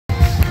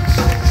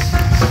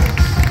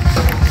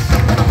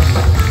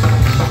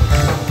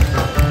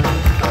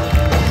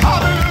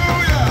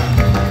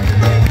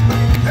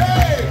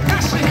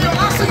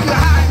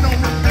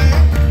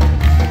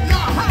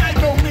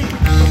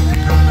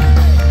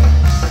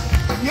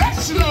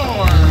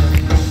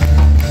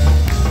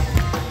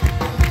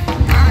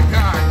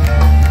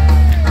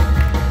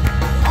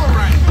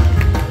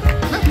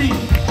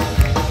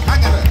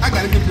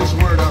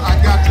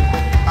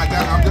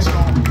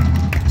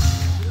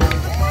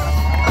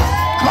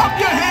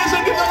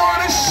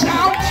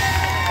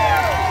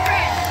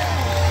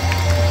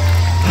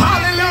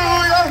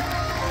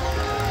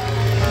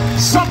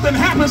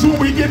Something happens when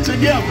we get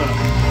together.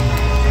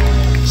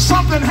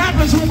 Something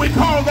happens when we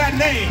call that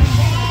name.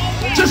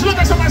 Just look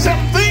at somebody and say,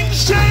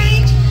 things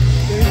change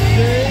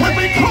when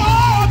we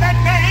call that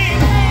name.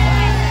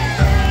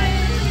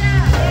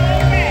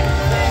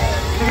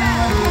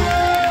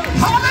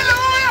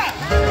 Hallelujah!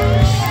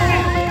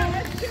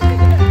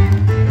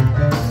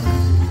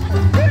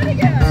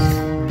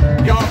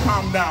 Y'all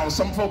calm down.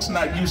 Some folks are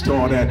not used to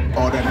all that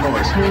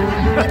noise.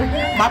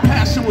 My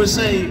pastor would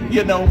say,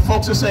 you know,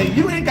 folks would say,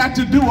 you ain't got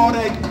to do all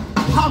that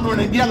hollering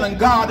and yelling.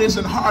 God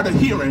isn't hard of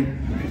hearing.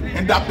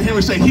 And Dr.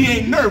 Henry said, he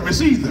ain't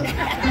nervous either.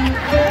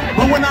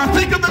 But when I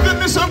think of the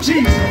goodness of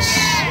Jesus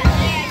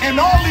and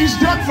all he's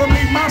done for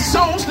me, my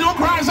soul still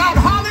cries out,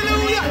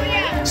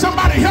 hallelujah.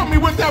 Somebody help me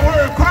with that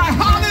word. Cry,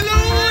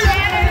 hallelujah.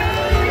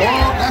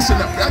 Oh, that's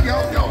enough.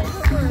 Yo.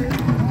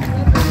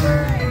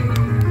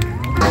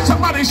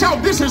 Somebody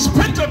shout, this is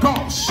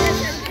Pentecost.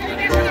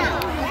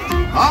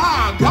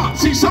 Ah, God.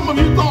 See, some of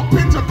you thought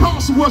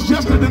Pentecost was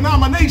just a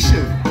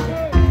denomination.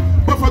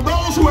 But for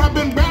those who have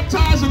been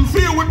baptized and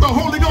filled with the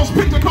Holy Ghost,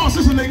 Pentecost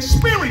is an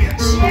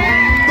experience. The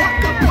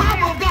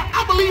power of God.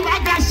 I believe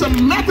I got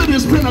some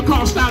Methodist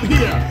Pentecost out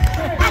here.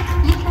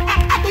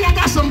 I think I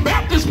got some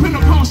Baptist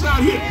Pentecost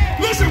out here.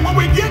 Listen, when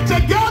we get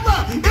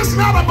together, it's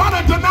not about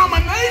a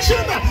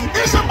denomination.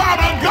 It's about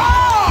a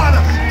God.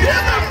 Give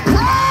him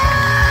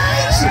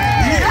praise.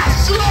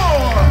 Yes,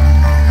 Lord.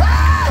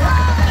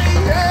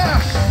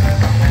 Yes.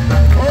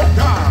 Oh,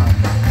 God.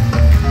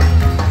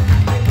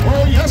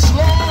 Oh, yes,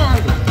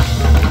 Lord.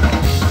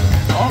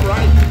 All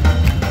right.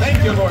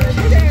 Thank you, Lord Jesus.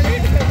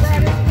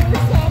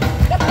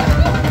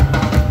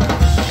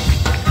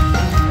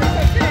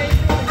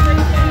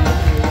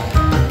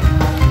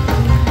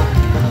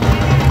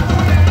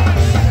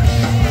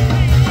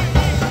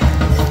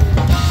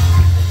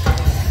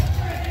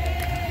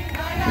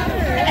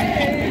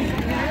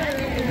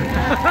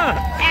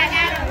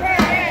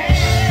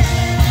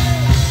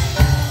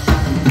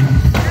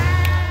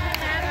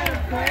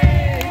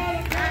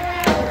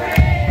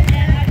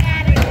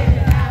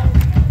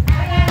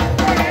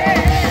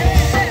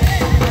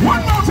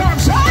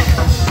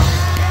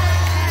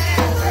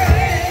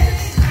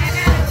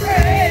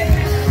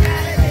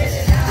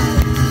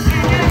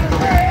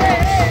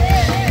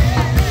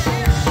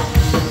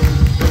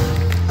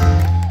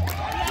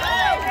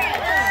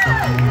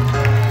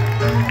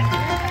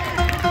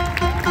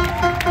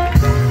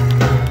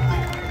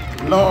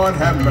 Lord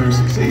have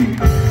mercy. See,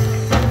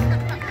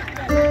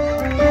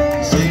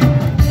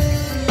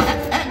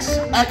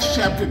 Acts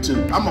chapter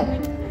 2. I'm on.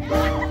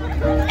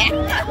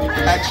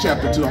 Acts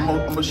chapter 2. I'm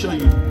gonna show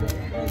you.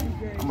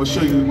 I'm gonna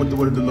show you what the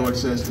word of the Lord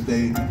says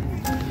today.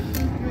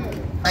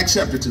 Acts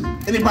chapter 2.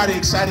 Anybody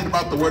excited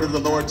about the word of the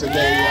Lord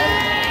today?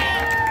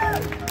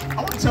 I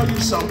want to tell you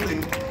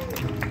something.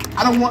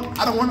 I don't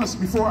want us,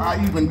 before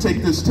I even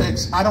take this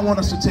text, I don't want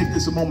us to take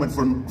this a moment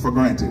for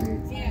granted.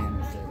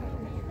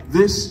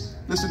 This,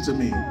 listen to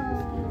me,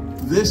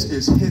 this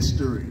is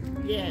history.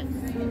 Yes.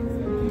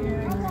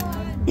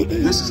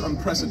 This is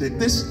unprecedented.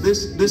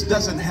 This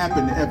doesn't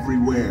happen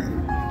everywhere.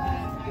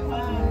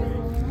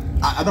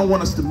 I don't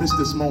want us to miss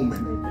this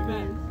moment.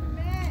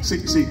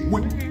 See,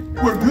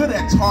 we're good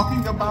at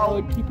talking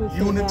about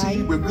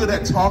unity. We're good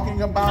at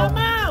talking about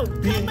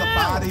being a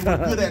body.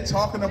 We're good at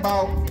talking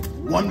about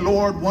one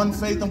Lord, one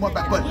faith, and one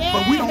back. But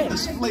we don't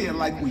display it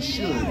like we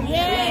should.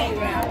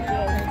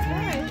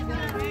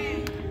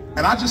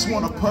 And I just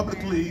want to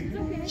publicly,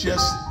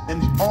 just in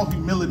all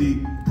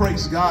humility,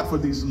 praise God for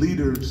these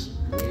leaders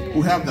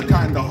who have the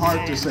kind of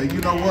heart to say,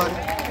 you know what?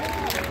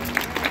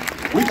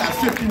 We got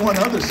 51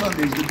 other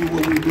Sundays to do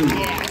what we do.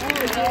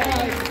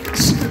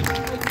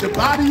 The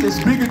body is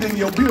bigger than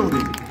your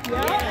building.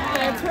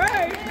 That's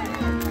right.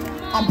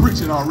 I'm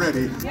preaching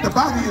already. The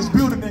body is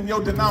bigger than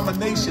your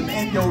denomination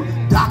and your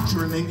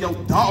doctrine and your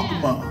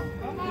dogma.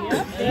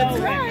 That's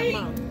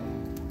right.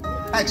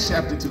 Acts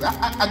chapter 2.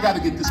 I got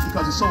to get this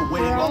because it's so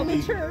weighing on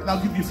me. And I'll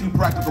give you a few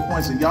practical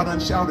points. And y'all done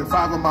shouted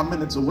 5 of my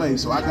minutes away,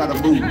 so I got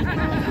to move.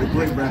 With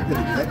great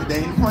rapidity.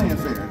 They ain't playing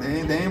fair.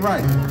 They ain't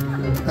right.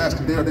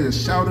 Pastor Dale there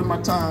shouting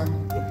my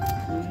time.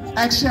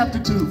 Acts chapter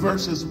 2,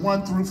 verses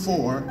 1 through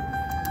 4.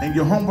 And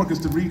your homework is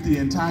to read the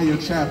entire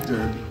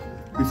chapter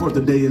before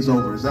the day is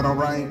over. Is that all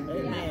right?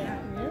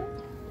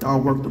 Y'all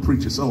work the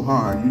preacher so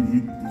hard.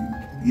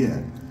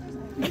 Yeah.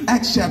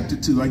 Acts chapter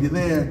 2. Are you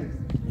there?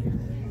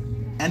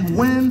 And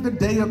when the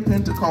day of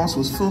Pentecost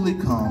was fully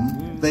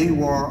come, they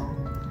were,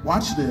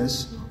 watch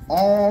this,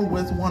 all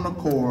with one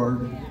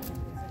accord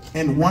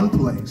in one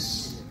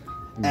place.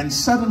 And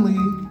suddenly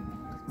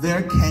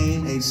there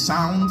came a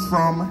sound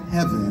from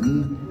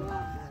heaven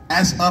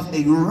as of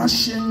a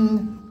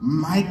rushing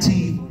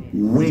mighty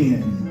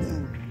wind.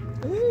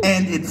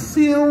 And it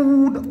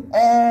filled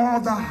all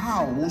the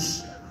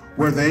house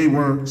where they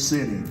were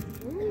sitting.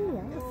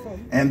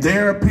 And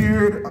there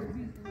appeared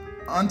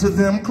unto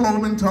them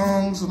cloven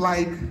tongues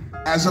like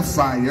as a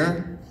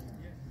fire,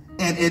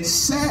 and it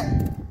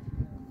sat,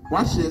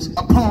 watch this,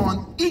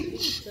 upon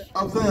each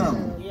of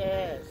them.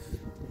 Yes.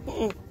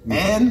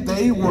 And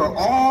they were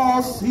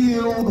all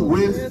filled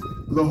with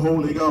the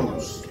Holy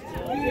Ghost.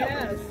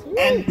 Yes.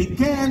 and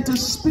began to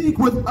speak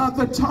with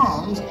other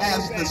tongues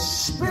as the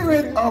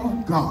Spirit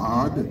of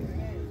God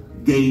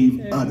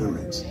gave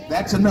utterance.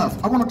 That's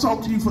enough. I want to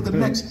talk to you for the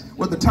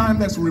the time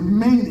that's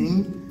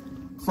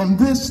remaining from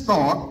this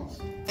thought,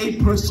 a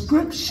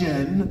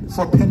prescription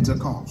for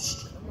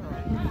Pentecost.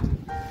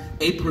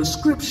 A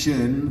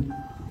prescription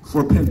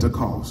for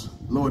Pentecost.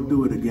 Lord,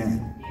 do it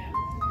again.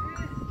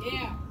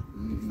 Yeah.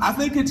 I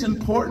think it's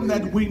important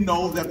that we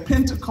know that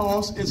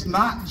Pentecost is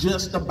not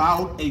just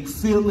about a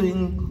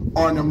feeling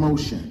or an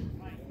emotion.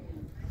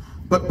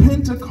 But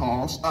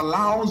Pentecost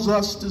allows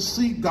us to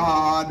see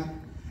God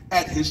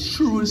at his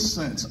truest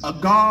sense, a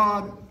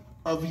God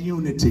of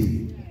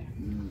unity,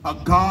 a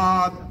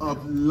God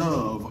of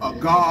love, a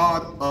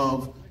God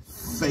of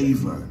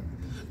favor.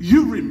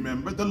 You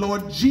remember the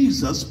Lord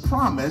Jesus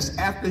promised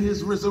after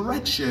his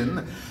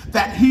resurrection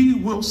that he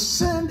will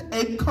send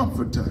a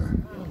comforter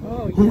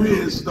who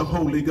is the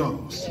Holy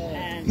Ghost.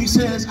 He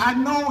says, I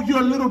know you're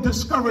a little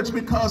discouraged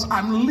because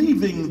I'm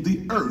leaving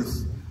the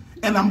earth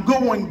and I'm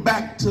going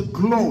back to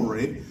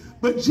glory.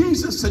 But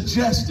Jesus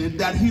suggested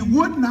that he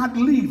would not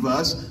leave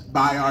us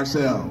by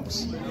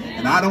ourselves.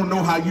 And I don't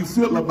know how you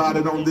feel about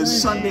it on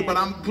this Sunday, but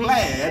I'm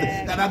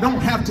glad that I don't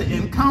have to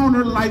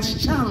encounter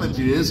life's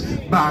challenges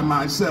by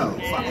myself.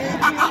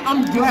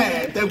 I'm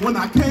glad that when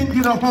I can't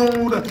get a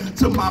hold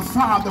to my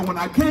father, when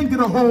I can't get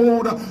a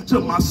hold to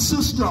my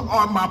sister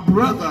or my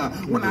brother,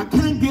 when I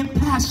can't get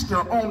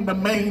pastor on the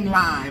main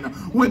line,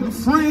 when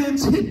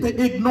friends hit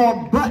the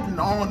ignore button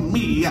on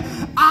me,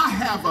 I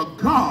have a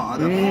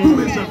God who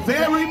is a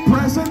very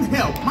present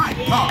help, my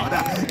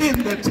God,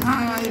 in the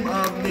time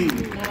of need.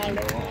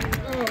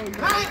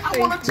 I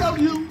want to tell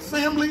you,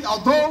 family,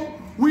 although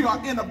we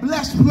are in a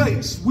blessed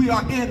place, we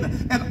are in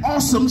an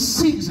awesome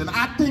season,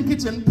 I think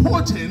it's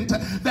important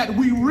that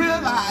we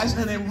realize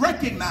and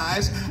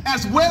recognize,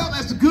 as well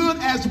as good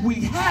as we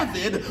have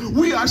it,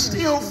 we are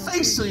still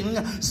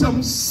facing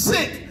some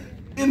sick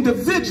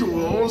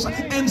individuals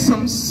and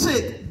some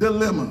sick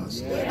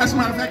dilemmas. As a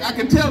matter of fact, I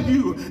can tell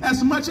you,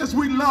 as much as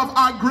we love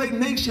our great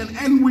nation,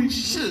 and we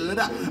should,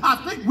 I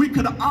think we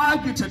could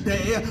argue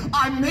today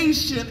our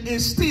nation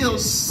is still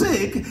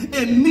sick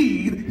and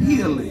need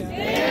healing.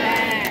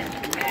 Yeah.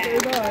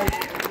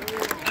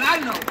 And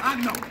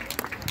I know,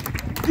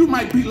 you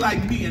might be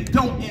like me and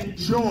don't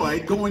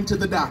enjoy going to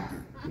the doctor.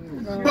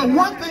 But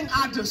one thing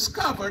I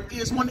discovered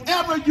is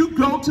whenever you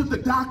go to the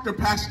doctor,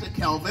 Pastor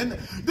Kelvin,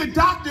 the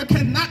doctor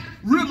cannot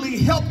really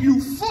help you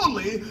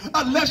fully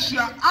unless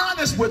you're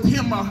honest with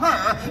him or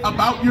her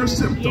about your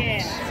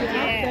symptoms.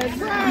 That's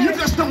right. You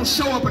just don't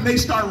show up and they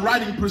start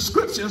writing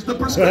prescriptions. The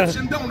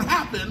prescription don't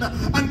happen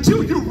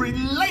until you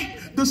relate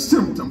the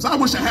symptoms. I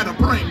wish I had a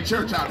praying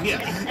church out here.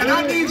 And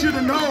I need you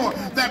to know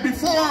that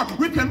before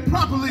we can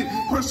properly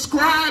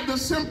prescribe the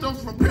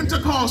symptoms for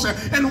Pentecost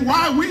and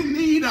why we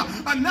need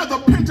another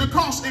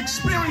Pentecost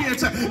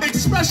experience,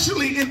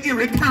 especially in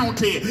Erie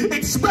County,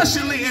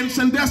 especially in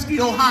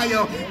Sandusky,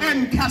 Ohio,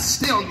 and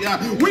Castelia,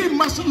 we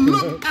must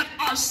look at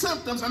our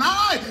symptoms. And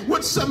I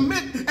would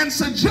submit and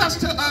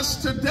suggest to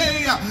us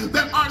today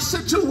that our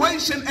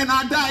situation and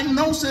our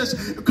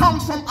diagnosis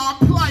comes from our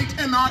plight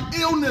and our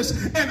illness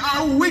and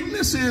our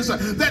weaknesses,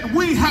 that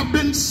we have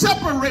been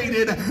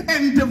separated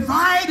and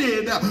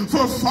divided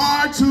for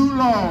far too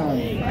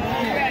long.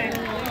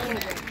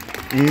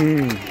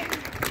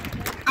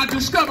 I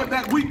discovered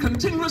that we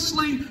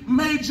continuously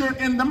major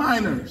in the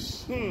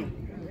minors,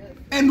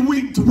 and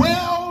we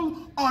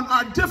dwell on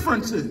our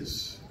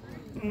differences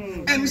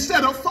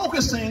instead of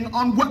focusing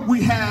on what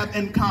we have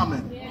in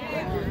common.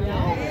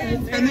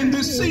 And in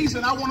this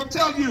season, I want to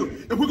tell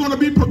you, if we're going to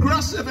be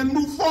progressive and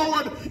move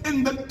forward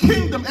in the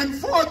kingdom and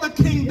for the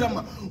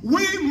kingdom,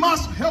 we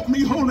must, help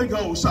me Holy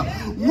Ghost,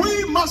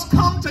 we must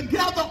come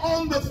together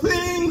on the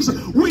things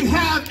we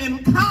have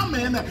in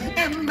common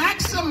and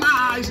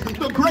maximize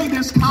the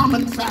greatest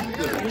common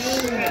factors.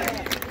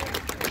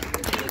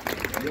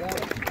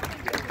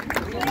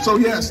 So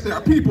yes, there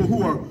are people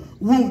who are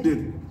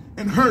wounded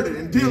and hurted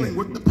and dealing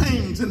with the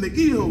pains and the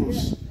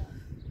ills,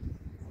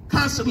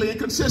 constantly and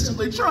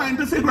consistently trying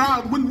to figure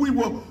out when we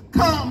will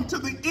come to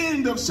the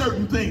end of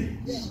certain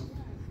things.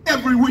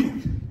 Every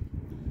week,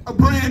 a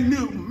brand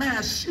new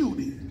mass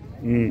shooting,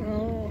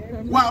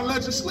 while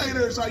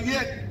legislators are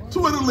yet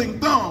twiddling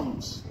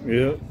thumbs,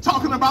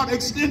 talking about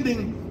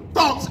extending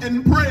thoughts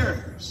and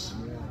prayers,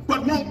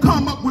 but won't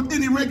come up with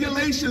any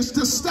regulations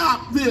to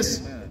stop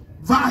this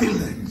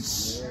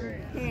violence.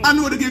 I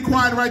knew to get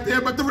quiet right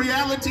there, but the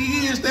reality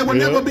is there will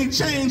never be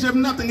change if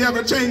nothing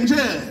ever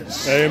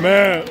changes.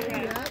 Amen.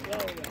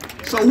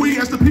 So we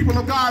as the people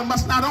of God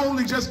must not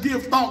only just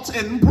give thoughts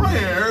and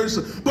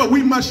prayers, but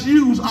we must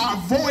use our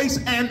voice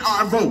and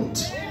our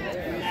vote.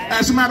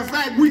 As a matter of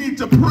fact, we need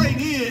to pray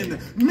in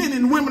men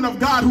and women of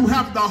God who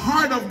have the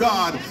heart of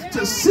God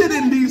to sit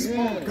in these,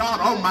 God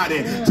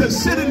Almighty, to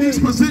sit in these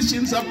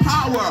positions of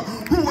power,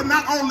 who will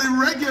not only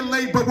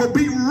regulate, but will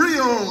be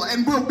real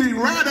and will be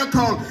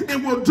radical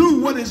and will do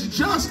what is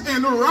just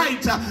and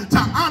right to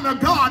honor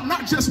God,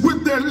 not just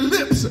with their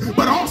lips,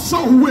 but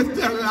also with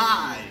their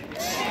lives.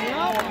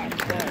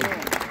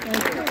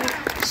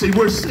 See,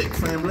 we're sick,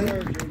 family.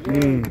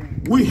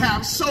 We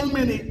have so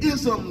many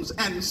isms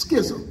and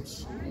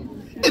schisms.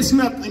 It's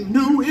nothing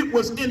new. It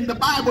was in the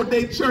Bible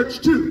Day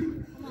church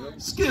too.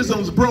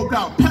 Schisms broke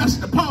out.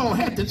 Pastor Paul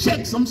had to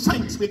check some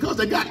saints because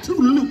they got too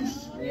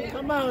loose. They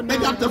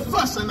got to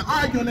fussing,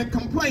 arguing, and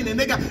complaining.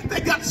 They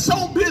got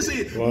so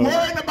busy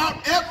worrying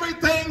about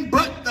everything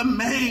but the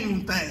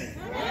main thing.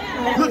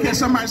 Look at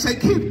somebody, say,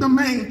 keep the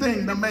main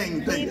thing the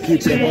main thing.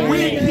 See, when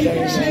we keep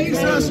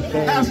Jesus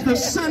as the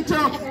center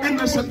and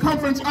the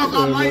circumference of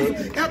our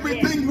life,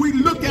 everything we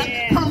look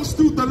at comes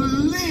through the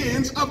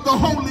lens of the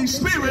Holy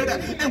Spirit,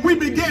 and we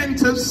begin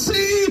to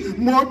see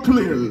more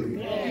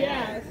clearly.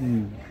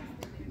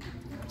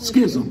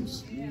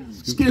 Schisms.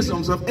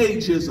 Schisms of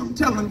ageism,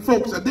 telling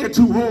folks that they're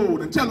too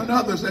old and telling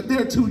others that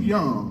they're too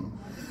young.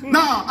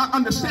 Now,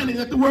 understanding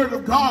that the Word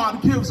of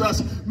God gives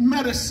us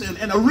medicine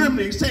and a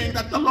remedy, saying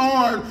that the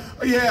Lord,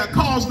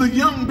 calls the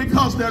young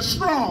because they're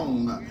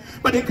strong,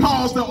 but He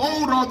calls the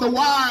old or the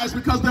wise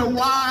because they're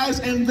wise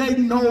and they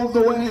know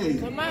the way.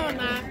 Come on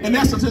now. In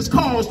essence, it's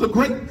caused the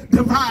great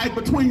divide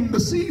between the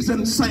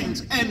seasoned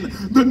saints and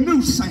the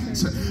new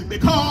saints,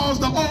 because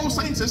the old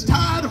saints is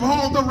tired of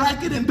all the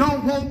racket and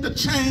don't want to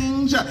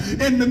change,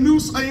 and the new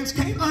saints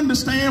can't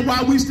understand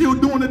why we still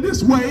doing it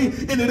this way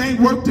and it ain't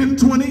worked in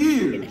 20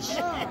 years.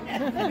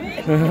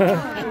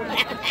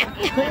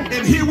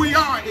 And here we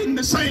are in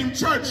the same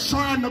church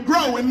trying to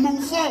grow and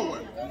move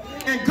forward.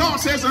 And God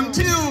says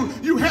until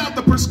you have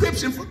the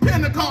prescription for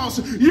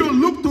Pentecost, you'll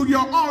look through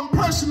your own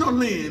personal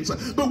lens.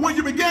 But when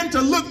you begin to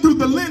look through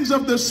the lens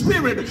of the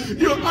Spirit,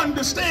 you'll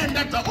understand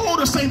that the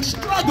older saints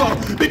struggle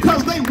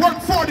because they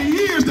worked 40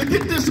 years to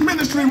get this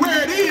ministry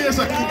where it is.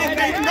 And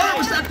they're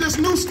nervous that this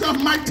new stuff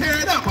might tear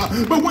it up.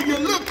 But when you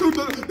look through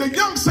the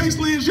young saints'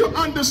 lens, you'll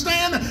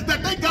understand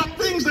that they got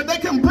things that they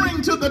can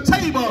bring to the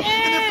table. And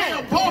if they're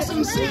a boss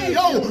and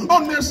CEO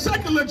on their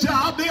secular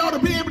job, they ought to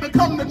be able to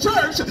come to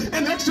church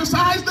and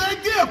exercise their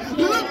gift.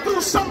 Look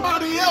through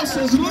somebody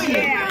else's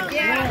lens.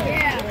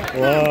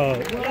 Wow.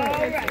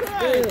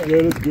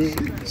 Yeah, that's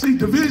good. See,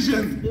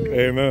 division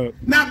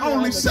not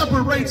only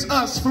separates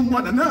us from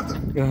one another,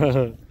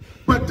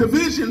 but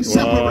division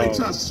separates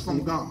us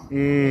from God.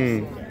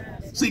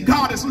 See,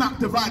 God is not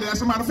divided.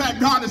 As a matter of fact,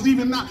 God is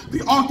even not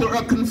the author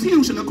of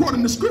confusion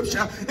according to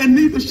Scripture, and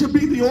neither should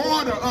be the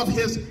order of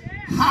His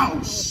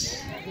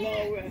house.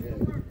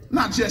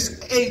 Not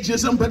just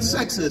ageism, but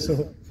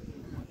sexism.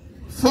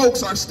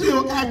 Folks are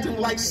still acting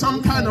like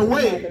some kind of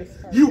way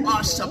you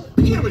are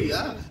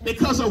superior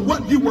because of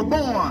what you were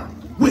born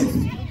with.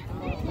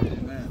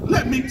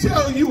 Let me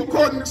tell you,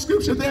 according to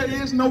Scripture, there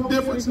is no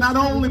difference not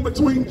only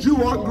between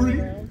Jew or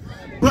Greek,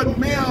 but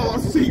male or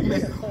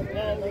female.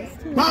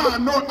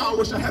 I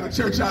wish I had a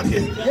church out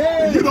here.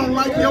 You don't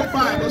like your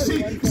Bible.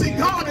 See,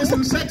 God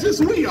isn't such as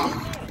we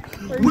are.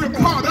 We're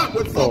caught up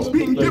with folks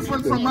being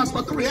different from us,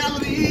 but the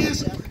reality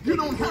is you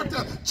don't have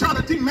to try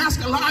to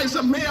demasculize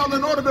a male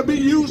in order to be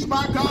used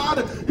by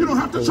God. You don't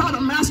have to try to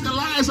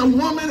masculize a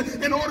woman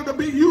in order to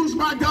be used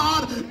by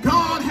God.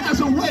 God has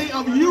a way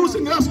of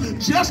using us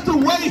just the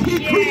way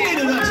He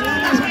created us.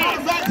 As a matter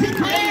of fact, He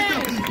created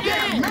them.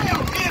 Yeah,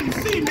 male and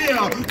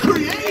female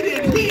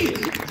created He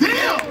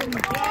them.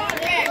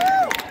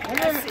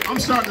 I'm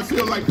starting to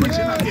feel like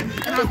preaching out here.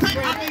 And I think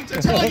I need to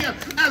tell you,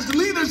 as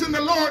leaders in the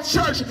Lord's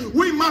church,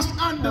 we must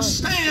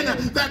understand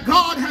that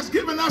God has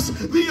given us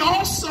the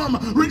awesome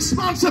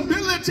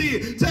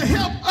responsibility to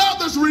help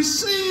others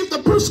receive the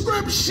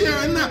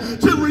prescription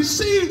to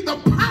receive the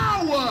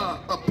power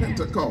of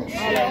Pentecost.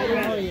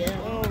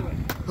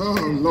 Oh,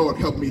 Lord,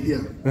 help me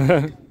here.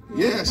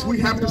 Yes, we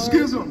have the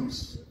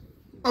schisms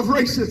of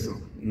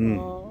racism.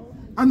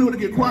 I knew to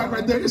get quiet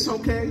right there. It's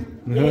okay.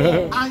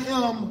 I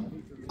am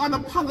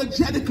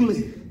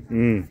unapologetically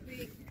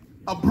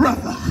a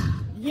brother.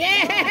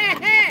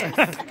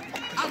 Yes!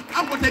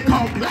 I'm what they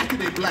call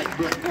blackity black.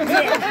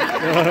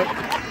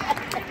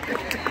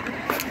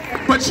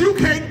 But you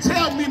can't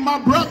tell me my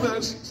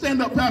brothers,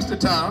 stand up, Pastor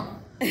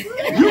Tom.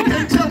 You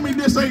can't tell me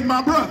this ain't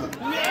my brother.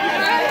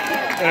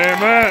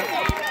 Amen.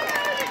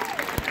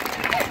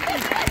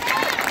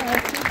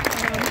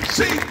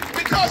 See,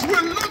 because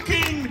we're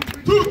looking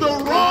through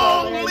the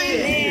wrong lens.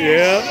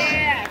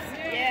 Yeah.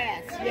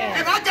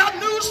 And I got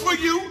news for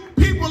you,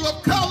 people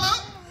of color.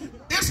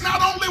 It's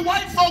not only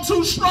white folks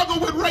who struggle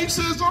with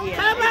racism.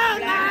 Come on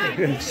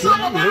now. Some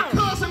of our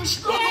cousins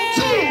struggle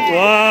too.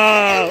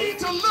 Wow. We need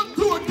to look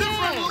through a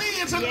different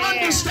lens and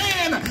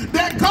understand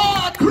that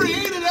God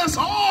created us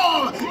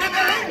all. And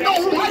there ain't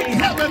no white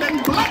heaven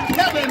and black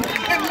heaven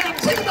and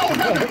Latino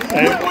heaven.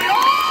 When we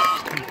all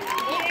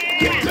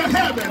get to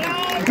heaven,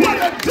 what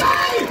a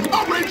day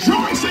of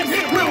rejoicing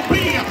it will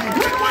be.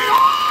 When we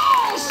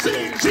all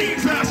see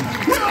Jesus,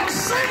 we'll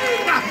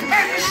sing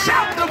and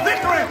shout the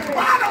victory.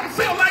 I don't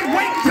feel like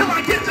waiting till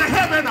I get to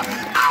heaven.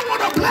 I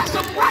want to bless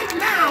them right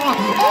now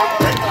on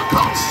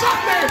Pentecost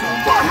Sunday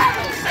for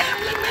having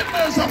family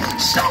members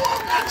show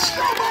up at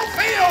Strobo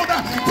Field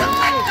to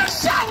let the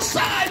South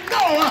Side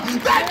know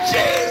that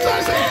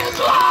Jesus is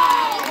Lord.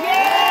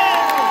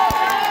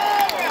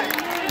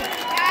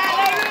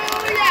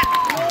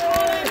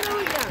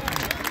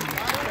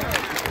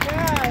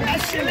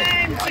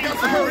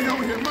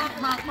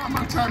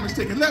 is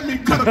taken. Let me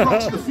cut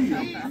across the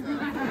field.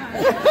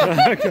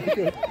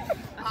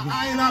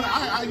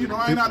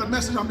 I ain't out of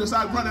message. I'm just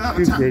out running out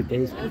of time. Let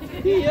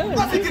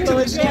me get to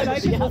this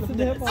text.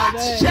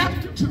 Acts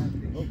chapter 2.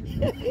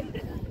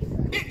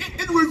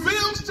 It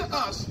reveals to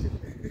us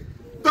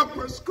the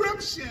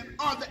prescription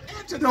or the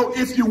antidote,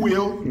 if you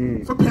will,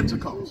 for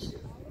Pentecost.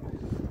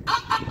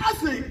 I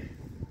think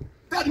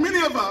that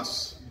many of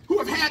us who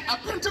have had a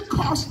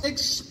Pentecost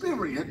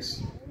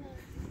experience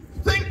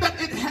think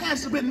that it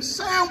has been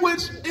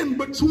sandwiched in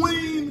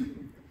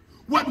between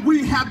what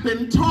we have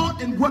been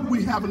taught and what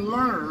we have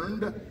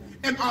learned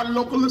in our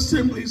local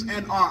assemblies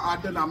and our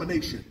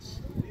denominations.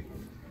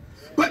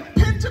 But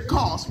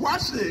Pentecost,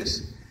 watch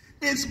this,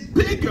 is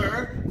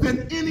bigger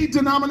than any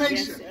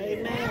denomination. Yes,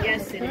 amen.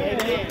 Yes,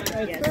 amen.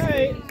 That's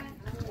right.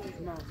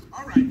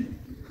 All right.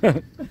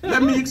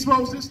 Let me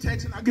expose this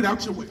text and I'll get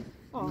out your way.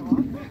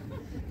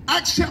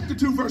 Acts chapter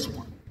 2, verse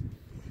 1.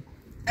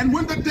 And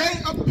when the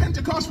day of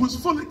Pentecost was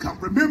fully come,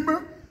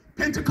 remember,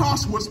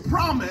 Pentecost was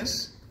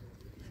promised,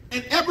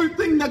 and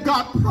everything that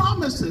God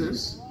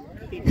promises,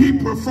 he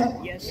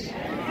performs. Yes.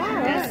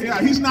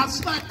 Yeah, he's not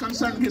slack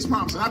concerning his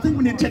promises. I think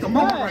we need to take a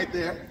moment right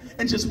there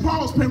and just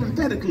pause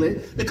parenthetically,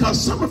 because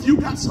some of you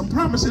got some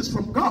promises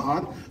from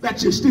God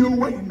that you're still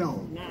waiting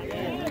on.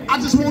 I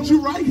just want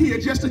you right here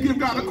just to give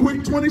God a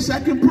quick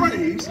 20-second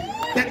praise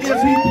that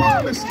if he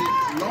promised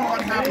it,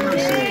 Lord have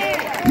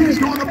mercy, he's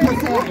going to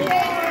perform it.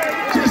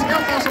 Just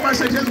somebody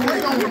say, just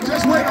wait on him,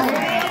 just wait on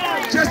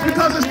him. Just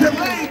because it's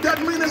delayed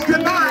doesn't mean it's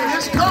denied.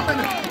 It's coming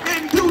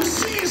in due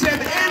season,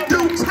 in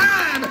due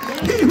time.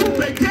 He who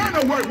began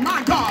a work,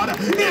 my God,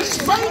 is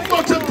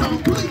faithful to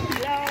complete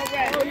it.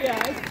 Oh,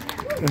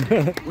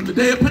 yes. When the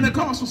day of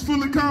Pentecost was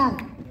fully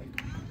come,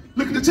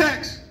 look at the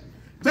text.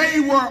 They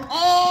were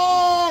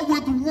all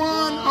with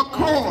one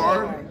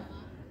accord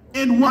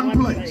in one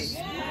place.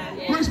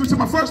 Brings me to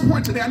my first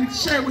point today. I need to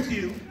share with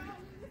you.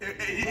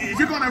 If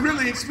you're going to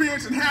really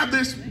experience and have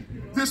this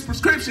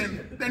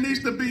prescription,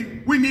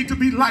 we need to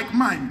be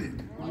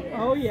like-minded.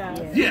 Oh, yeah.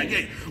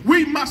 Yeah.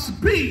 We must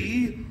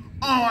be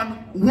on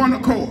one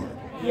accord.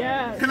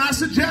 Yes. Can I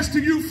suggest to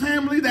you,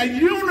 family, that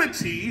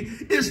unity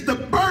is the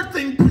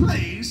birthing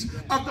place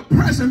of the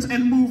presence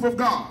and move of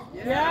God?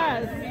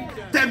 Yes.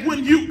 That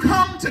when you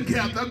come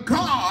together,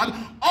 God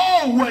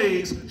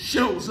always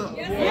shows up.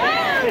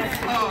 Yes.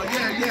 Oh,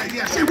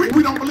 yeah. See,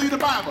 we don't believe the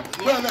Bible.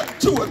 Well,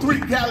 2 or 3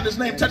 gathered his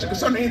name, touching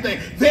concerning anything,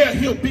 there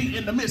he'll be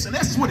in the midst. And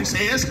that's what he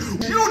says.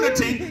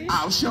 Unity,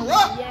 I'll show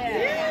up.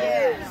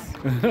 Yes.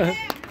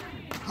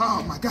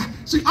 Oh, my God.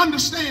 See,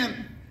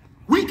 understand,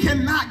 we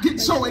cannot get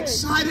so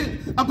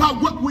excited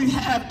about what we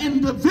have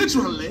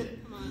individually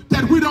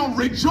that we don't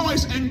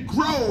rejoice and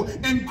grow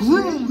and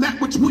groom that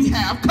which we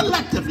have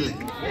collectively.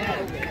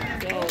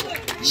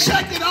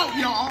 Check it out,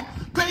 y'all.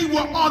 They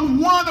were on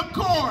one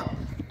accord.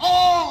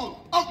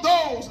 All of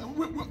those,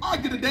 we'll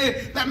argue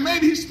today that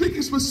maybe he's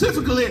speaking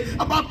specifically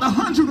about the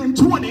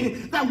 120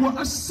 that were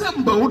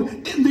assembled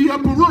in the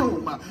upper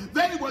room.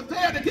 They were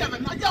there together.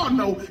 Now, y'all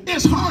know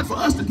it's hard for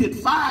us to get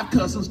 5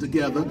 cousins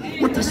together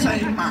with the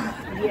same mind.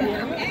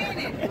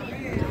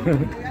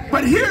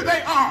 But here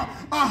they are,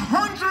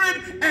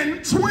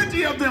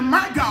 120 of them,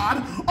 my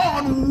God,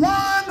 on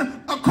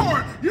one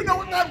accord. You know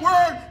what that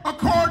word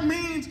accord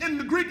means in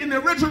the Greek, in the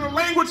original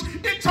language?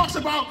 It talks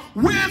about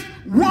with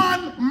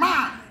one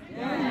mind.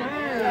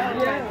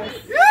 Yeah,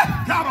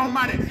 God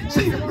Almighty.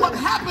 See, what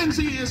happens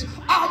is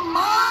our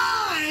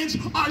minds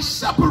are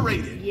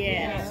separated.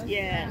 Yes.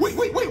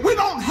 We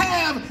don't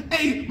have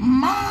a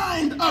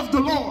mind of the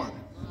Lord.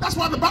 That's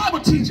why the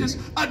Bible teaches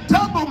a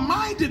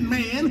double-minded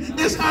man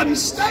is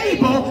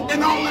unstable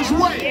in all his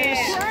ways.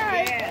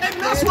 Yes.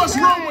 And that's what's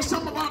wrong with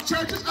some of our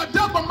churches. A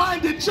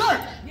double-minded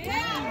church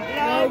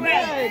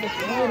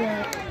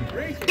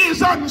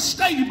is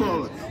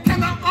unstable.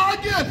 Can I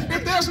argue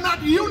if there's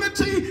not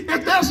unity,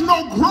 if there's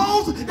no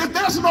growth, if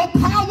there's no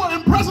power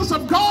and presence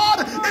of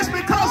God, it's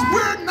because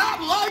we're not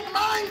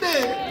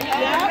like-minded.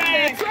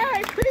 That's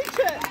right. Preach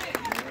it.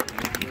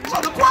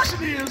 So the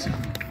question is,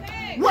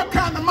 what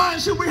kind of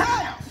mind should we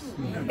have?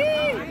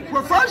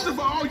 Well, first of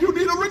all, you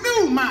need a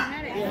renewed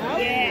mind.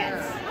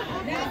 Yes.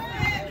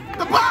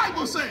 The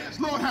Bible says,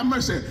 Lord have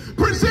mercy,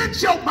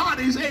 present your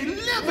bodies a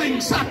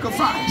living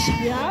sacrifice.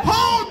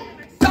 Hold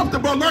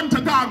acceptable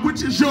unto God,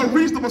 which is your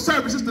reasonable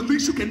service, is the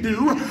least you can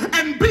do.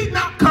 And be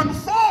not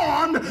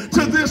conformed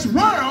to this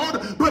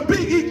world, but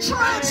be ye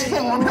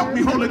transformed, help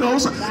me Holy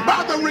Ghost,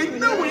 by the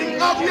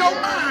renewing of your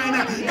mind.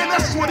 And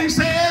that's what he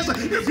says.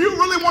 If you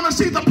really want to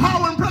see the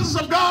power and presence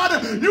of God,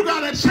 you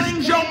got to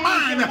change your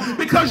mind,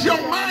 because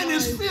your mind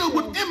is filled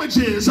with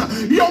images.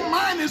 Your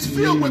mind is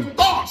filled with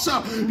thoughts.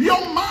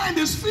 Your mind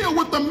is filled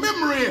with the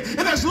memory.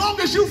 And as long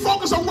as you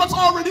focus on what's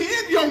already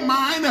in your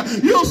mind,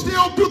 you'll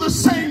still do the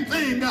same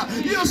thing.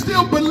 You'll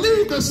still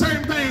believe the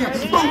same thing.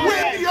 But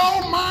when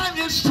your mind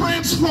is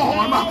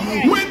transformed,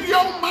 when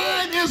your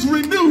mind is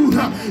renewed,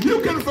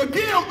 you can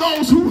forgive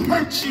those who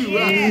hurt you.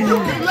 You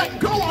can let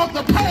go of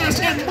the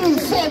past and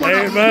move forward.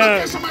 Amen.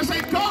 Look at somebody,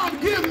 say, God,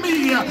 give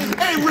me a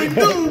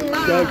renewed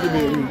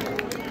mind.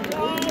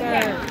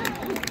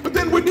 But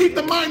then we need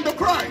the mind of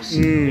Christ.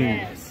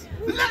 Yes.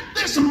 Let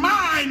this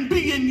mind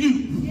be in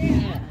you,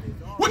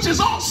 which is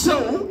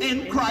also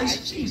in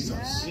Christ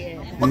Jesus.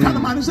 What kind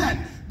of mind is that?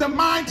 The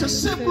mind to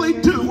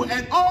simply do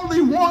and only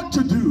want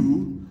to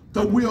do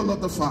the will of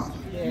the Father.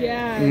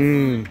 Yes.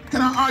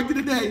 Can I argue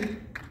today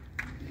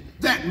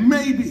that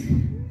maybe,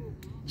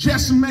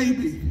 just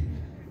maybe,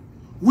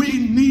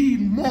 we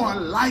need more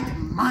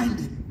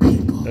like-minded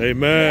people?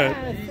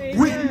 Amen. Yes.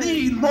 We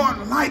need more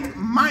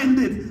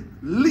like-minded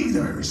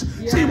leaders.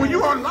 See, when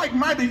you are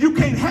like-minded, you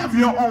can't have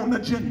your own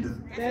agenda.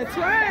 That's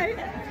right.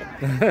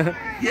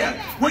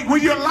 Yeah,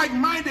 when you're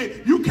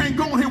like-minded, you can't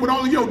go in here with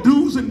all of your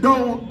do's and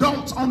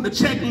don'ts on the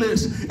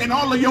checklist and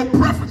all of your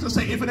preferences.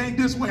 Say, if it ain't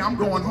this way, I'm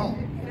going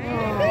home.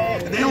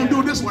 They don't do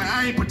it this way,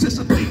 I ain't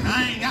participating.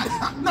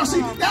 No, see,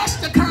 that's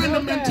the kind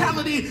of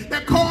mentality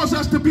that caused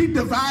us to be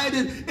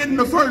divided in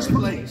the first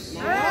place.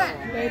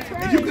 That's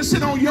And right. you can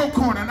sit on your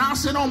corner and I'll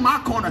sit on my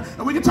corner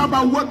and we can talk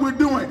about what we're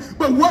doing.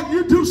 But what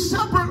you do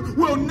separate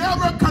will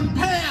never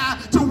compare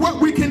to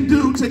what we can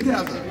do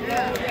together.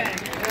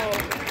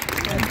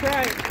 That's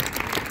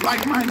right.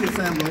 Like-minded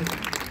family.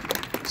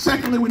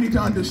 Secondly, we need to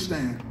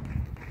understand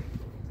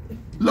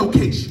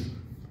location.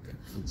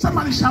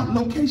 Somebody shout,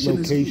 location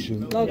is key.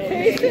 Location.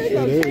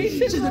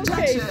 Location, See, the text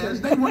location.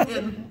 says they were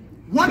in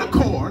one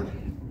accord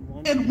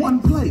in one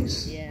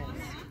place. Yes.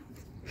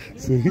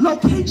 See?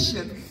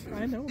 Location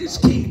I know is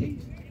about key.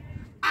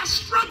 I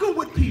struggle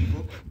with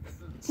people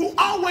who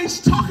always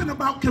talking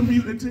about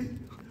community,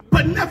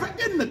 but never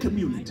in the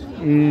community.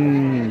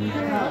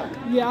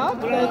 Yeah,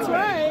 that's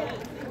right.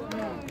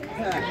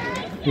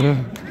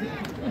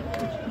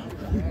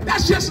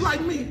 That's just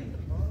like me.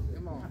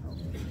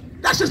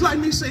 That's just like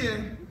me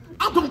saying,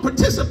 I'm going to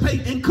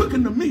participate in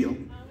cooking the meal,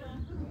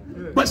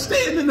 but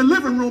staying in the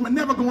living room and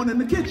never going in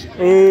the kitchen.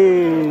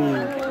 Ooh.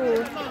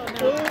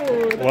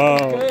 Ooh,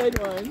 Wow. good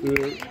one.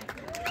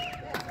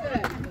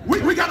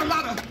 We got a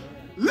lot of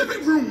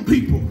living room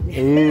people.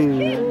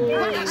 Ooh.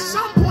 But at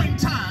some point in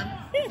time,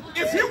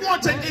 if you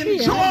want to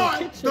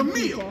enjoy the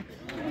meal,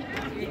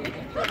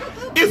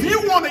 if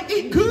you want to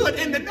eat good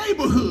in the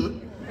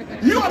neighborhood,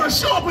 you ought to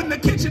show up in the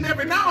kitchen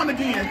every now and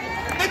again.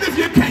 And if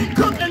you can't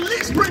cook, at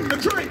least bring the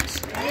drinks.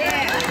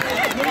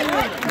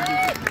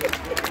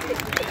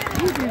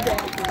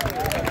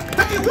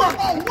 They were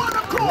on one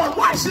accord.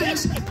 Watch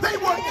this. They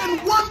were in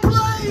one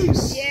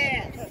place.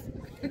 Yes.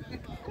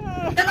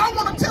 And I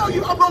want to tell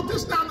you, I wrote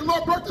this down. The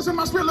Lord brought this in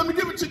my spirit. Let me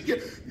give it to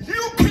you.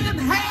 You can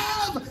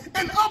have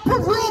an upper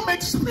room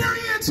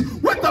experience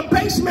with a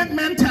basement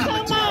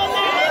mentality.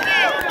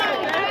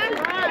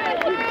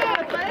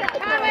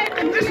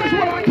 And this is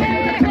what I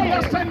came to tell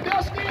us,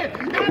 Sandusky.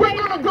 If we're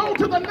going to go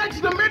to the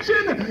next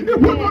dimension, if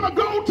we're going to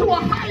go to a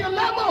higher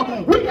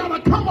level, we got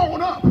to come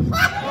on up.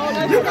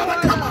 You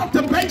got to come off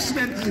the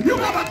basement. You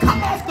got to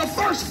come off the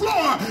first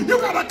floor. You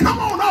got to come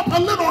on up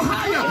a little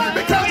higher.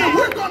 Because if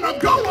we're going to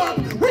go up,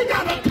 we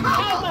got to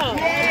come up.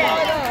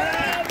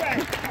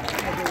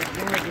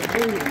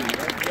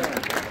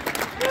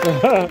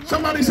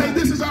 Somebody say,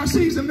 this is our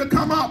season to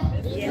come up.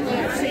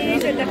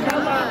 Season to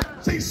come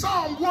up. See,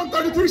 Psalm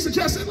 133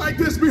 suggests it like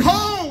this.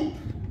 Behold,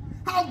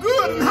 how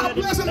good and how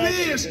pleasant it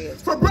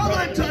is for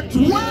brethren to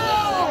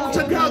dwell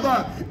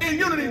together in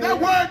unity. That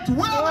word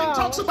dwelling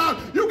talks about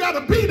you got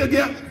to be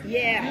together.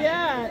 Yeah.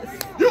 Yes.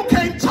 You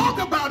can't talk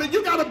about it.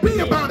 You got to be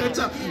about it.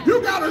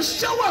 You got to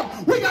show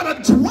up. We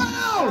got to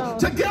dwell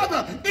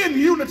together in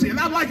unity. And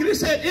I like it. It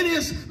said it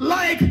is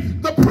like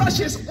the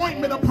precious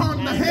ointment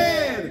upon the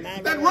head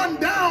that run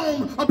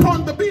down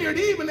upon the beard,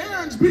 even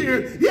Aaron's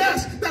beard.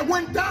 Yes, that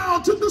went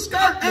down to the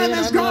skirt and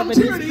his garment.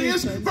 Here it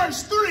is,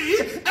 verse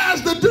 3.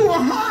 As the dew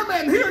of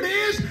Hermon, here it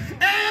is.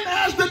 And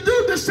as the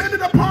dew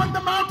descended upon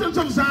the mountains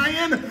of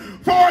Zion,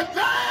 for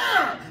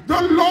there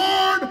the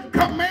Lord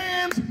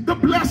commands the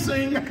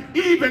blessing,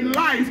 even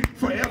life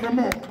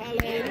forevermore.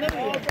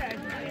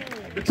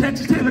 The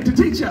text is tailored to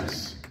teach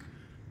us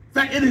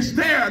that it is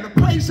there, the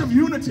place of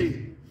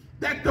unity,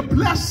 that the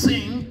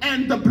blessing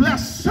and the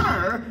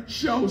blesser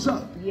shows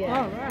up. All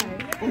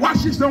right. But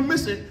watch this, don't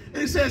miss it.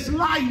 It says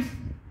life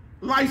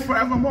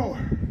forevermore.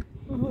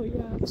 Oh,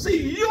 yeah.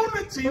 See,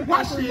 unity,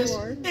 watch this,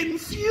 Lord.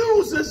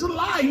 infuses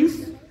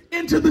life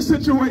into the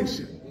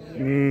situation.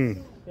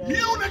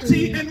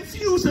 Unity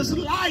infuses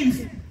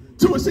life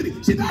to a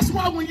city. See, that's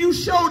why when you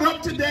showed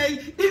up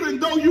today, even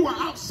though you were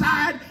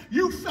outside,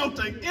 you felt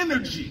an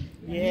energy.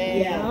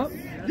 Yeah.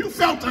 Yep. You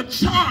felt a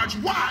charge.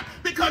 Why?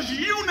 Because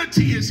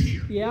unity is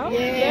here. Yep.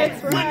 Yeah.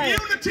 That's When right.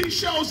 unity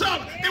shows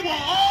up, it will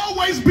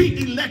always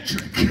be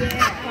electric. Oh,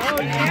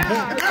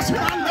 yeah. And that's what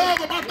I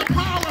love about the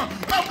power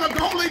of the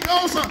Holy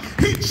Ghost.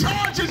 He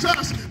charges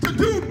us to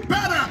do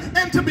better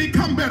and to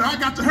become better. I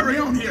got to hurry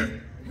on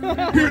here.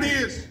 Here it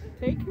is.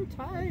 Take your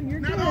time. You're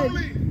Not good.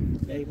 only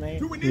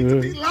do we need to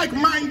be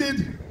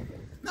like-minded,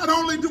 not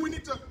only do we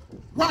need to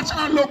watch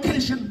our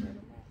location,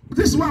 but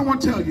this is what I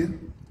want to tell you,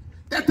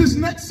 that this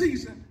next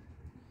season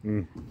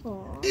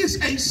is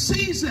a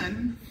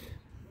season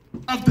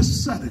of the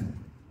sudden.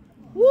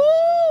 Woo!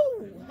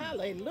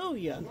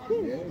 Hallelujah.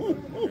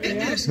 It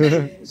is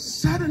a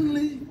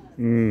suddenly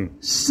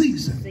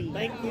season.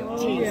 Thank you, The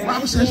Jesus.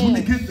 Bible says when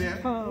they get there,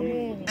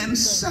 Come. and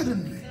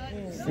suddenly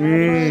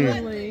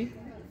Suddenly.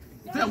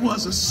 there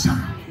was a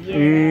sound.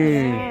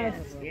 Yes.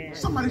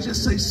 Somebody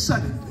just say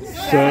suddenly.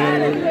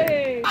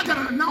 Suddenly. I got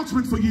an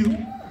announcement for you.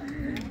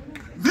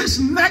 This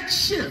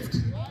next shift,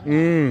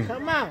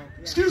 Come on.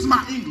 excuse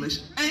my English,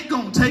 ain't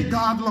gonna take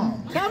God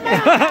long. Come on.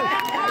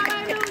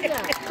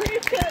 Hallelujah.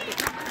 Preach it.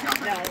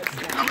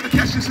 I'm gonna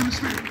catch this in the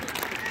spirit.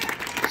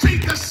 See,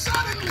 the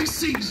suddenly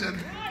season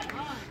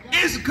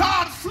is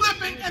God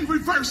flipping and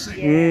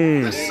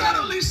reversing. The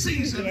suddenly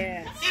season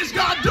is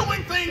God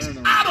doing things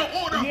out of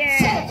order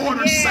for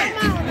order's sake.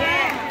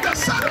 The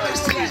suddenly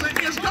season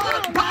is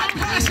God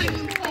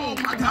bypassing, oh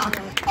my God,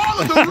 all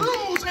of the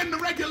rules and the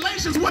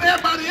regulations, what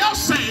everybody else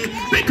say,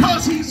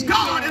 because he's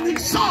God and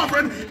he's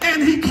sovereign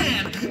and he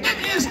can.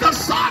 It is the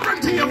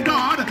sovereignty of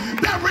God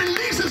that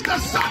releases the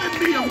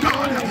suddenly of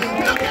God.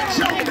 Look at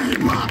your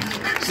neighbor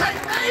and say,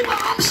 neighbor,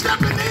 I'm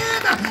stepping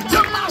in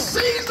to my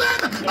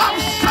season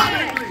of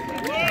suddenly.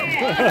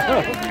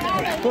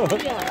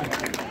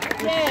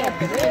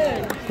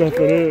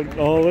 Stepping in,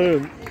 all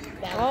in.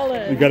 All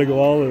in. You gotta go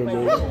all in, baby.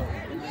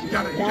 You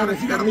gotta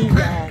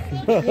prepare.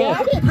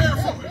 Prepare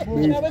for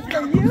it. That was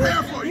for you.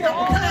 Prepare for it. You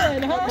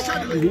gotta prepare.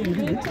 Suddenly. Let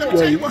me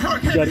tell you what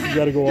hurricane You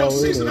gotta go your all in.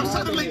 season of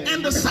suddenly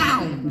and the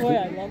sound. Boy,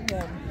 I love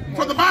them.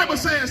 For the Bible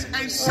says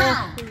a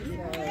sound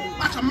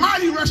like a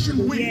mighty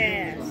rushing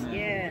wind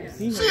Yes.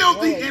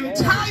 filled the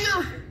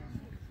entire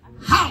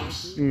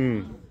house.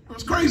 It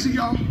was crazy,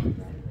 y'all.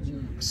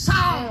 A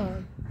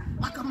sound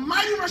like a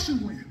mighty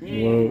rushing wind.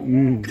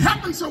 Well, It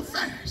happened so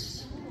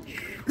fast.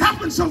 It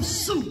happened so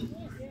soon.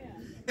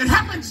 It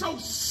happened so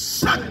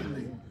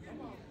suddenly.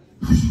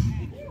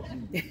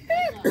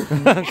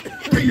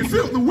 Can you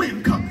feel the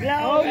wind coming?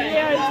 Oh,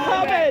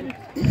 yeah,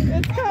 it's coming.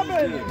 It's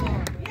coming.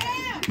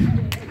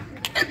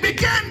 It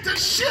began to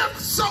shift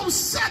so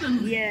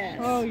suddenly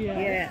Oh,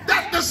 yeah.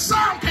 that the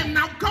sound came.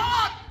 Now,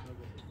 God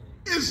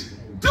is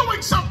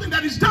doing something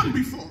that he's done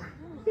before.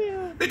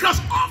 Yeah. Because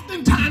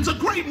oftentimes a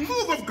great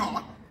move of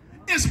God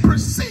is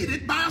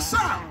preceded by a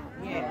sound.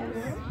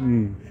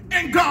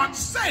 And God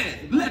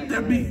said, let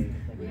there be.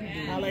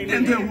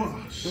 And there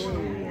was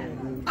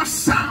a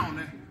sound.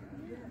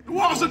 The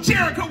walls of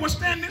Jericho were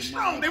standing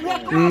strong. They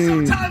walked around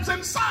sometimes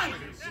in silence.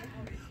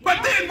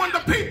 But then when the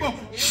people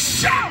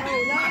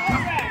shouted, my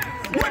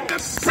God, when the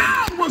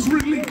sound was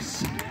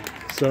released,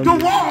 the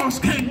walls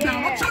came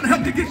down. I'm trying to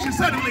help you get you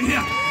suddenly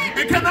here.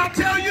 And can I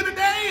tell you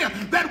today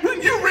that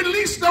when you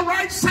release the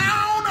right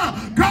sound,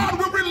 God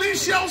will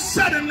release you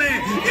suddenly.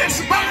 It's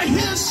by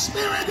his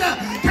spirit.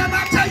 Can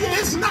I tell you,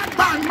 it's not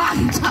by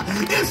might,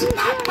 it's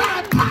not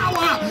by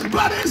power,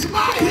 but it's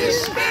by his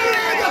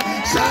spirit,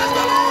 says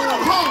the Lord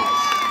of hosts.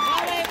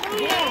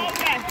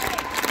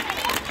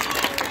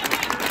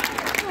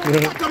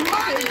 Like a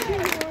mighty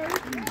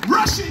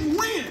rushing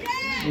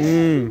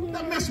wind.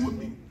 That mess with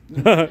me.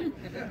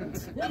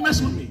 That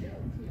mess with me.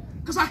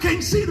 Because I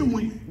can't see the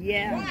wind.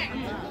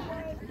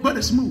 But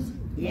it's moving.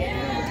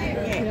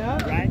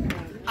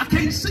 I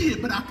can't see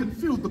it, but I can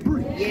feel the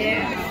breeze.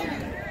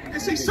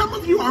 And see, some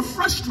of you are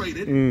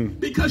frustrated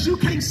because you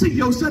can't see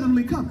your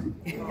suddenly coming.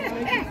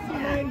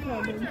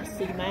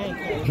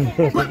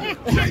 But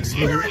to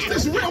experience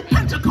this real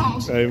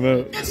Pentecost,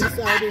 Amen. it's an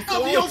act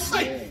of your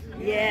faith.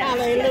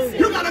 Hallelujah.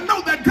 You got to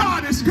know that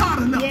God is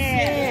God enough.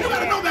 You got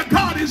to know that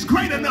God is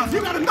great enough.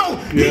 You got to know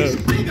he's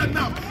big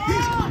enough.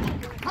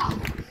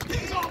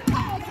 He's all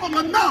powerful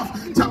enough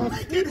to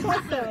make it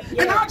happen.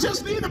 And I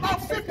just need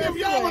about 50 of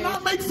y'all, and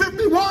I'll make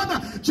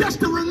 51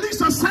 just to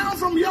release a sound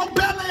from your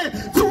belly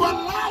to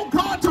allow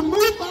God to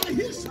move by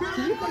his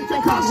spirit,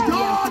 because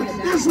God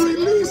is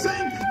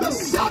releasing the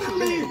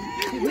suddenly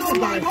in your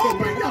life.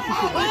 Open your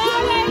mouth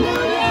and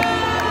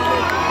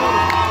give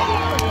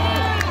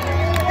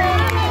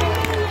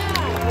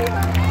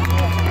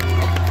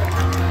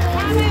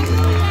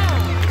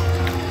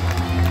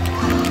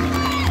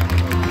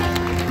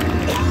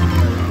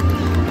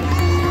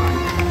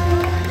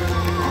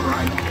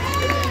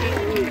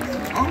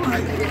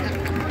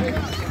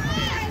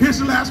Here's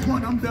the last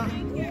point. I'm done.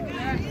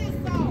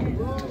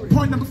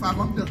 Point number 5.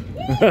 I'm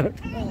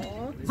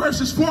done.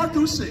 Verses 4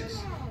 through 6.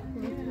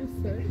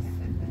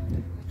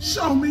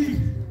 Show me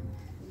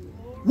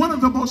one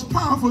of the most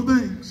powerful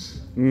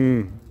things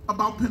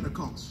about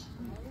Pentecost.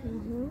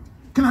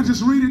 Can I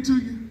just read it to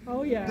you?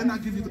 Oh, yeah. Then I'll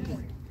give you the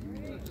point.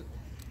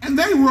 And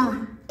they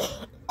were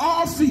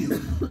all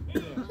filled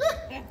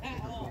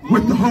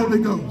with the Holy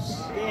Ghost.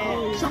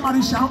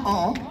 Somebody shout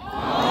all.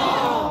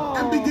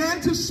 And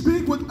began to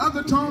speak with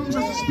other tongues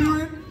as the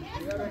Spirit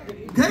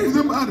gave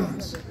them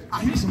utterance.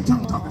 I hear some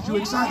tongue talkers. You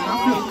excited?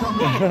 I feel it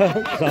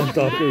coming. Tongue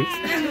talkers.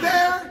 And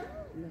there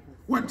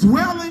were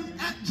dwelling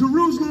at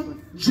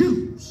Jerusalem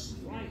Jews,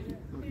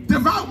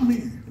 devout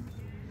men.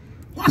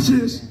 Watch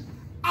this.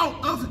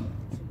 Out of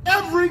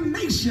every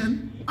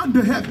nation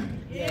under heaven.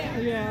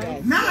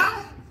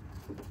 Now,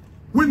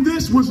 when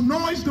this was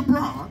noised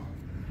abroad,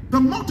 the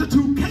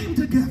multitude came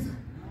together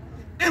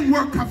and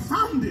were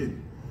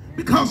confounded,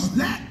 Because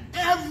that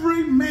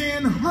every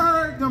man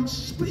heard them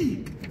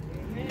speak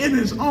in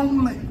his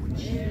own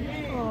language.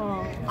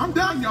 I'm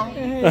done, y'all.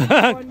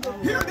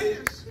 Here it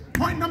is.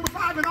 Point number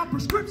 5 in our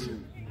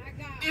prescription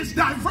is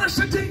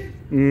diversity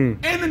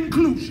and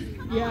inclusion.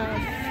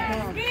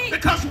 Yes.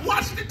 Because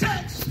watch the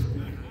text.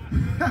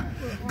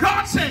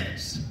 God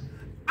says,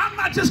 I'm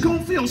not just going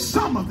to feel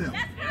some of them.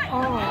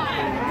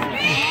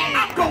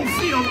 I'm going to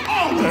feel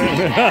all of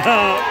them.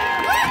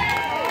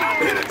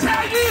 I'm here to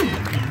tell you,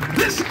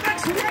 this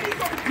next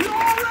wave of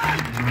glory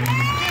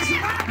is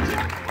not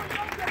just for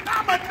your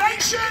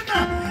denomination.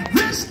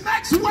 This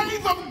next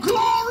wave of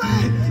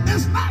glory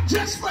is not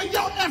just for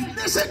your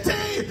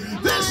ethnicity.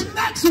 This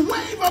next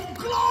wave of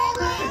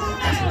glory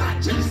is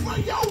not just for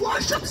your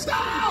worship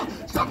style.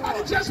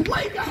 Somebody just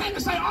wave your hand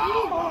and say,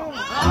 oh.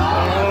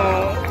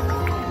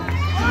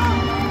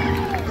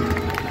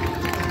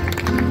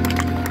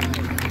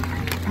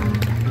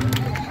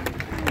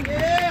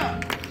 Yeah.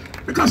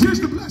 Because here's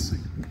the blessing.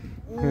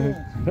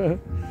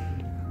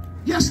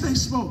 Yes, they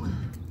spoke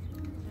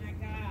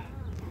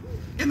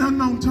in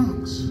unknown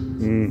tongues.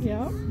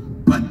 Yep.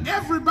 But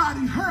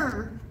everybody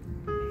heard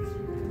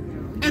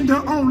in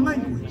their own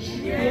language.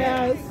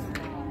 Yes.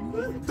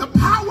 The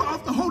power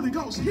of the Holy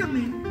Ghost, hear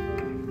me,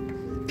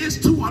 is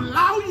to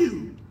allow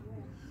you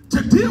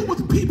to deal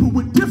with people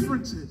with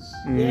differences.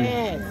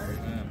 Yes.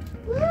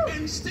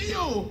 And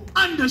still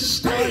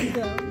understand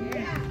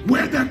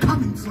where they're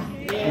coming from.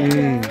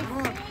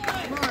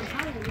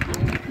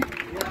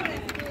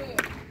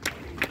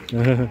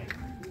 There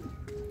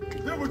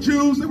were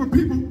Jews, there were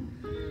people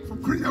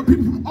from Greece, there were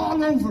people from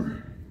all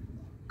over.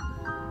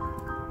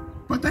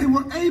 But they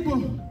were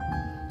able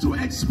to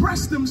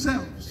express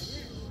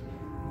themselves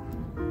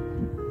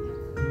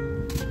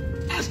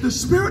as the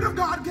Spirit of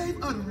God gave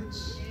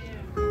utterance.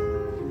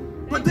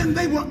 But then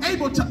they were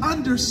able to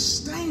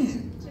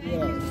understand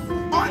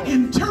or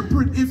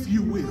interpret, if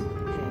you will,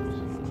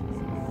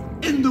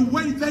 in the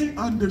way they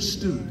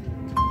understood.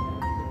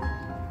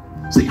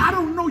 See, I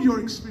don't know your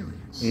experience.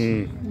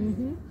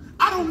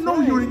 I don't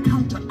know your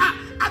encounter.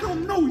 I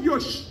don't know your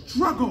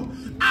struggle.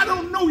 I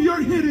don't know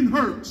your hidden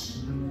hurts.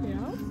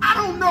 I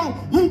don't know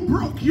who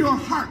broke your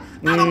heart.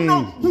 I don't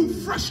know who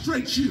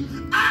frustrates you.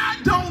 I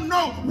don't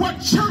know what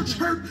church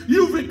hurt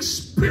you've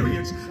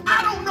experienced.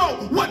 I don't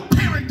know what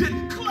parent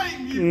didn't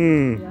claim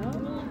you.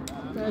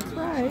 That's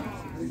right.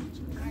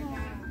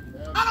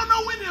 I don't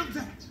know any of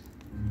that.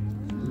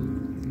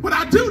 But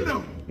I do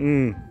know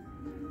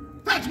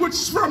that which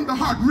is from the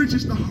heart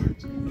reaches the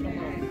heart.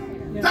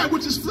 That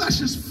which is flesh,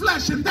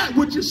 and that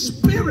which is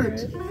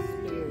spirit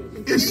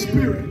is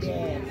spirit.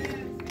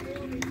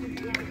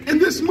 And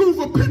this move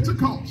of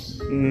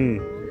Pentecost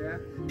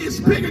is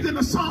bigger than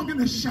a song and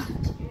a shout.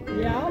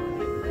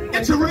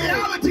 It's a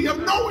reality of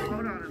knowing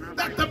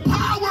that the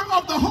power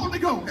of the Holy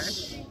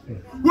Ghost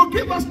will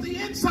give us the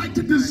insight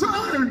to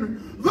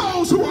discern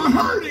those who are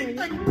hurting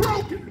and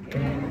broken.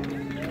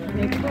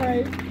 That's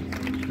right.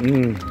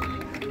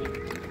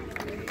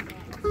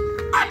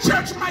 Our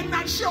church might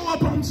not show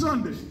up on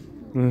Sunday.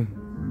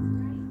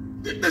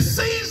 The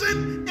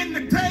season and the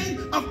day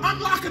of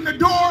unlocking the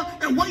door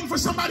and waiting for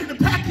somebody to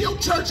pack your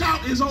church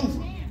out is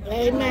over.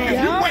 Amen.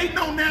 If you're waiting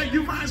on that,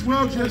 you might as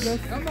well just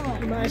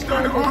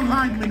start an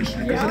online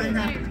ministry because it ain't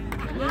happening.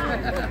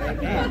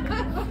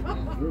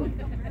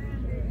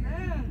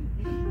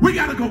 We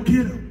got to go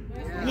get them.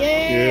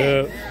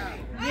 Yes.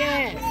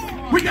 Yes.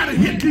 We got to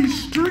hit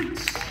these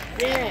streets.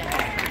 Yes.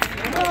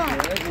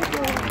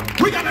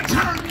 We got to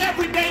turn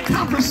everyday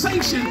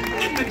conversation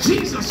into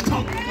Jesus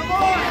talk. Come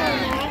on.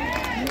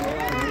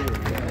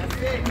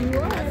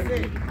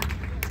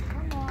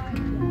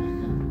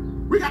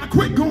 We got to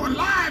quit going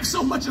live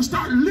so much and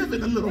start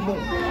living a little more.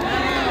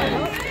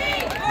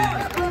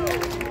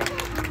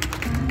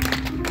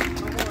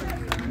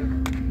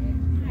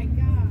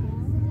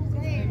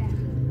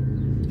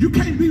 You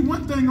can't be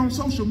one thing on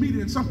social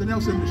media and something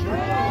else in the street.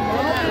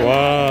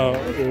 Wow.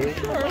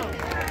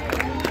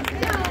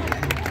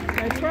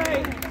 That's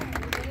right.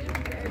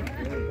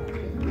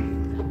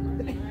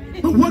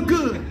 But what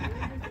good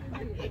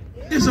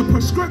is a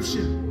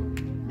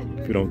prescription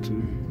If you don't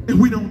do. if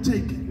we don't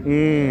take it?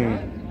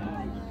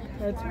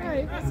 That's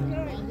right.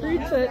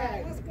 Preach it.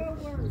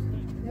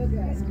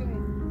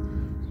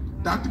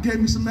 Doctor gave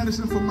me some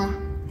medicine for my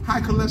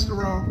high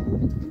cholesterol.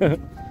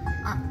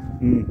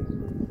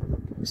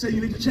 He said,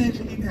 you need to change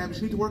your eating habits.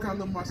 You need to work out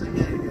a little more. I said,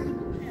 yeah.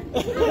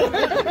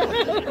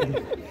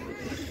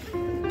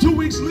 2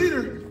 weeks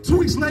later,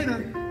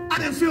 I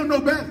didn't feel no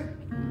better.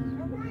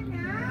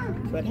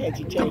 But had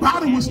you The changed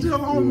bottle was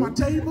still on my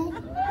table.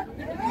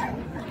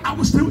 I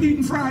was still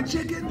eating fried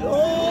chicken.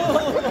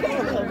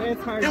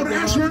 That's hard to Elder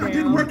get Ashburn, off I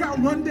didn't now. work out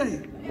one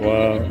day.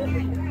 Wow.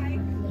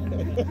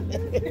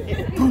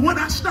 But when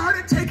I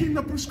started taking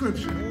the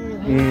prescription,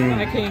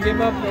 I can't give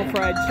up no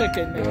fried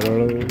chicken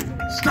now.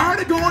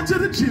 started going to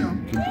the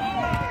gym,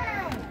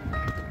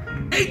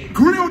 ate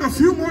grilled a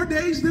few more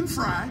days than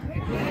fried,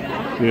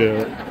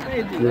 Yeah.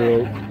 They do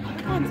Grilled.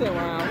 that once in a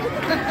while.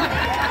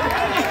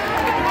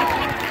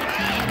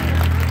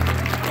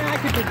 Yeah, I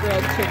could do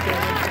grilled chicken.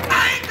 I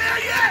ain't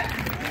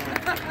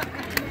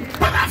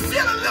might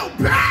feel a little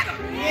better.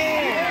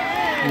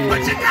 Yeah. But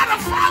you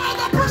gotta follow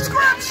the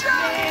prescription.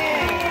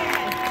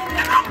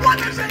 And I'm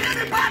wondering, is there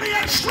anybody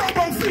at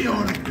Strobo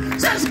Field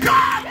says,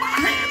 God, my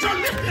hands are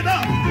lifted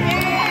up.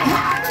 My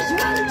heart is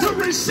ready to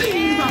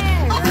receive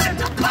a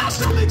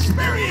Pentecostal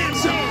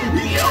experience.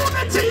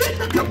 Unity in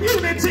the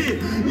community.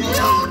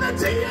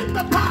 Unity in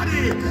the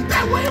body.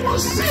 That we will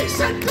see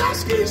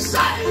Sandusky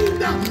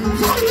saved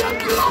for your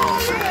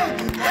glory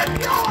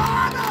and your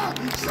honor.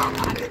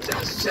 Somebody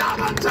just shout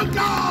unto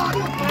God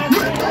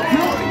with the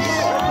voice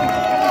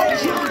of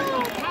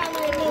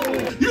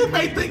drink. You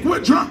may think we're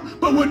drunk,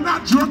 but we're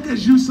not drunk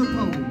as you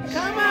suppose.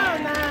 Come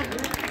on now.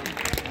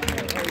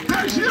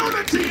 There's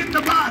unity in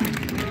the body.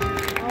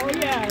 Oh,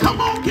 yeah.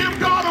 Come on, give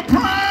God a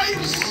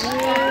praise.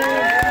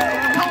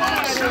 Come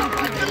on, shout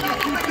like you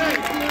love him today.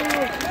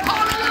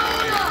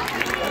 Hallelujah.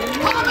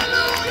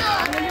 Hallelujah.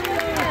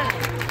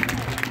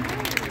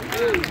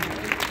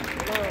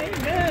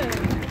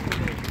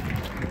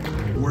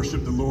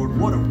 Worship the Lord.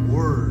 What a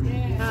word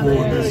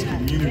for this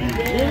community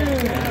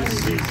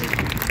this season.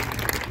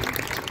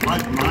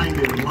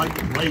 Like-minded, like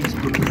place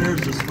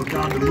prepares us for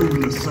God to move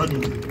in the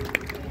suddenly.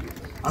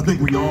 I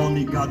think we all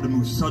need God to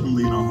move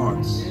suddenly in our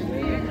hearts.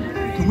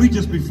 Can we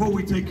just, before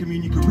we take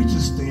communion, can we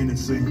just stand and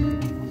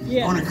sing?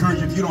 Yeah. I want to encourage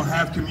you, if you don't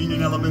have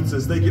communion elements,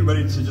 as they get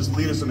ready to just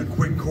lead us in a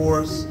quick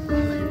chorus,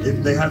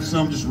 if they have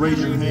some, just raise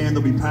your hand.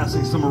 They'll be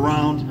passing some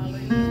around.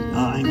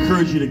 I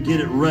encourage you to get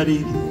it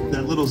ready.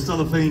 That little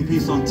cellophane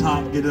piece on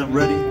top, get it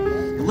ready.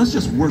 And let's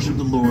just worship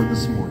the Lord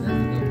this morning.